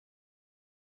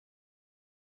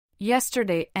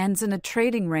yesterday ends in a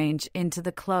trading range into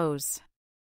the close.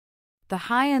 The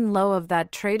high and low of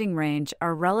that trading range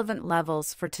are relevant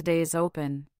levels for today's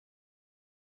open.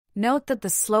 Note that the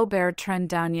slow bear trend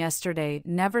down yesterday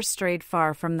never strayed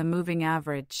far from the moving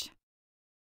average.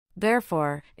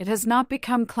 Therefore, it has not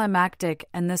become climactic,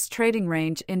 and this trading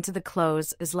range into the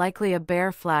close is likely a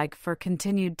bear flag for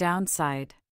continued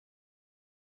downside.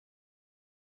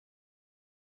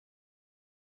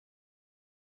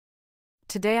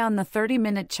 Today on the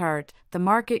 30-minute chart, the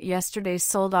market yesterday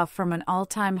sold off from an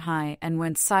all-time high and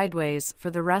went sideways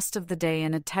for the rest of the day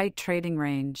in a tight trading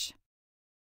range.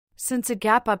 Since a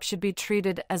gap up should be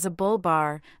treated as a bull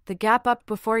bar, the gap up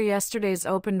before yesterday's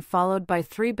open followed by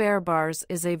 3 bear bars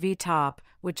is a V-top,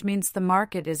 which means the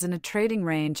market is in a trading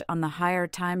range on the higher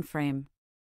time frame.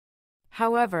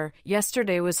 However,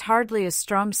 yesterday was hardly a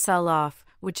strong sell-off,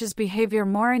 which is behavior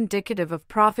more indicative of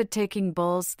profit-taking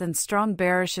bulls than strong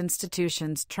bearish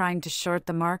institutions trying to short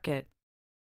the market.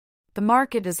 The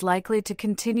market is likely to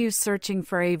continue searching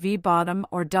for a V-bottom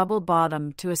or double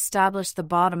bottom to establish the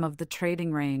bottom of the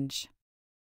trading range.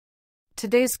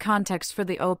 Today's context for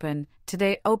the open: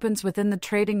 today opens within the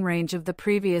trading range of the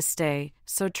previous day,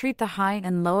 so treat the high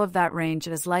and low of that range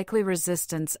as likely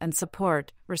resistance and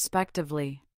support,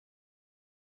 respectively.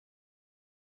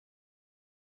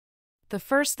 The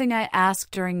first thing I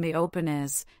ask during the open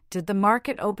is, did the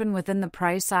market open within the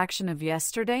price action of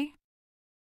yesterday?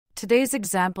 Today's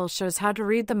example shows how to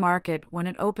read the market when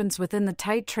it opens within the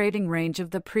tight trading range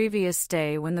of the previous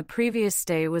day, when the previous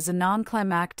day was a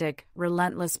non-climactic,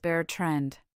 relentless bear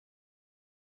trend.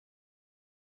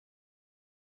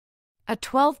 A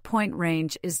 12-point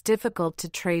range is difficult to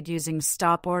trade using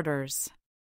stop orders.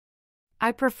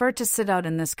 I prefer to sit out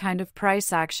in this kind of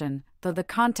price action, though the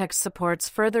context supports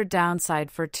further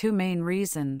downside for 2 main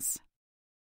reasons.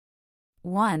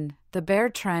 1. The bear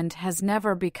trend has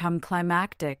never become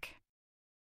climactic.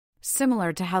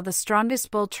 Similar to how the strongest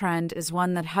bull trend is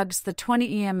one that hugs the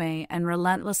 20 EMA and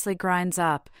relentlessly grinds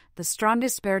up, the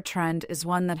strongest bear trend is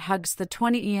one that hugs the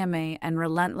 20 EMA and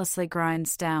relentlessly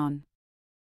grinds down.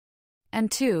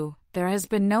 And 2. There has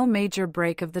been no major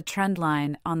break of the trend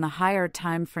line on the higher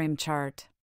time frame chart.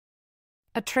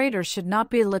 A trader should not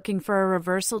be looking for a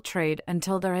reversal trade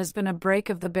until there has been a break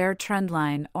of the bear trend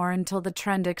line or until the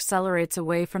trend accelerates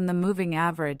away from the moving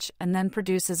average and then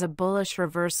produces a bullish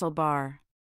reversal bar.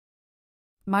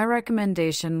 My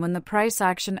recommendation when the price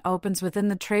action opens within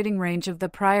the trading range of the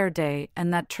prior day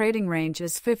and that trading range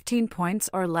is 15 points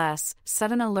or less,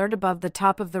 set an alert above the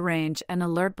top of the range and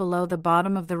alert below the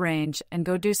bottom of the range and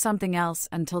go do something else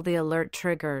until the alert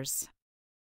triggers.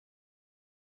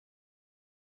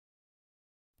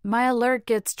 My alert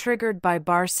gets triggered by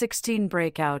bar 16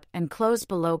 breakout and close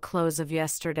below close of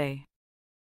yesterday.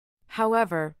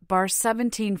 However, bar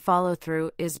 17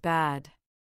 follow-through is bad.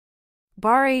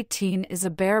 Bar 18 is a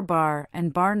bear bar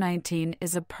and bar 19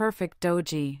 is a perfect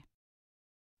doji.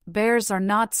 Bears are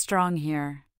not strong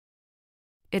here.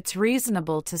 It's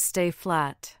reasonable to stay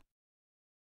flat.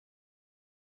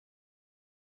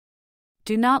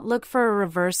 Do not look for a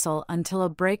reversal until a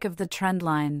break of the trend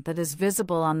line that is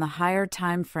visible on the higher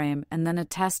time frame and then a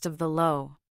test of the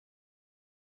low.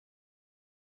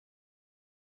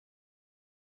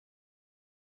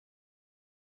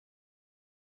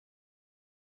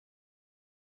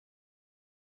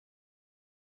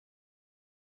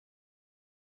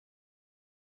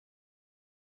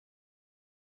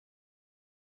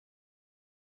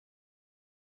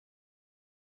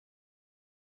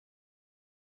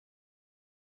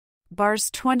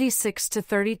 Bars 26 to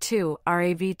 32 are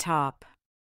a V-top.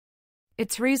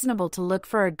 It's reasonable to look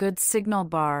for a good signal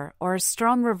bar or a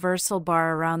strong reversal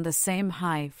bar around the same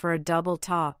high for a double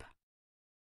top.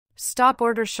 Stop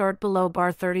order short below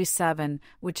bar 37,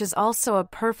 which is also a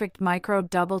perfect micro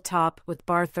double top with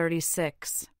bar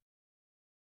 36.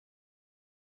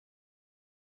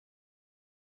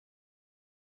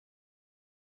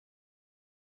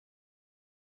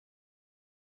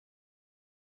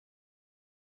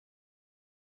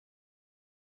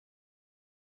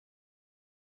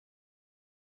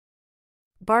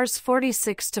 Bars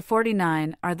 46 to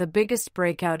 49 are the biggest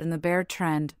breakout in the bear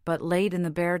trend but late in the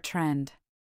bear trend.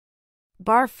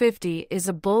 Bar 50 is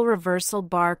a bull reversal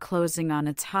bar closing on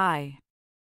its high.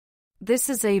 This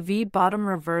is a V-bottom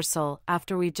reversal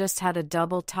after we just had a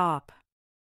double top.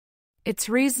 It's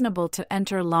reasonable to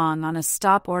enter long on a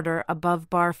stop order above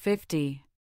bar 50.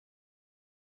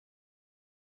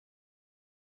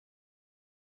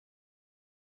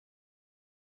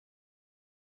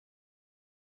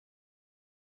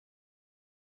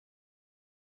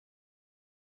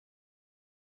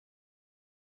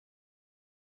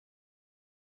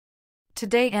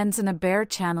 Today ends in a bear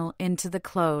channel into the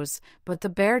close, but the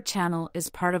bear channel is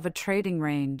part of a trading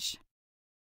range.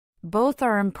 Both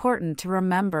are important to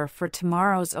remember for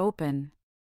tomorrow's open.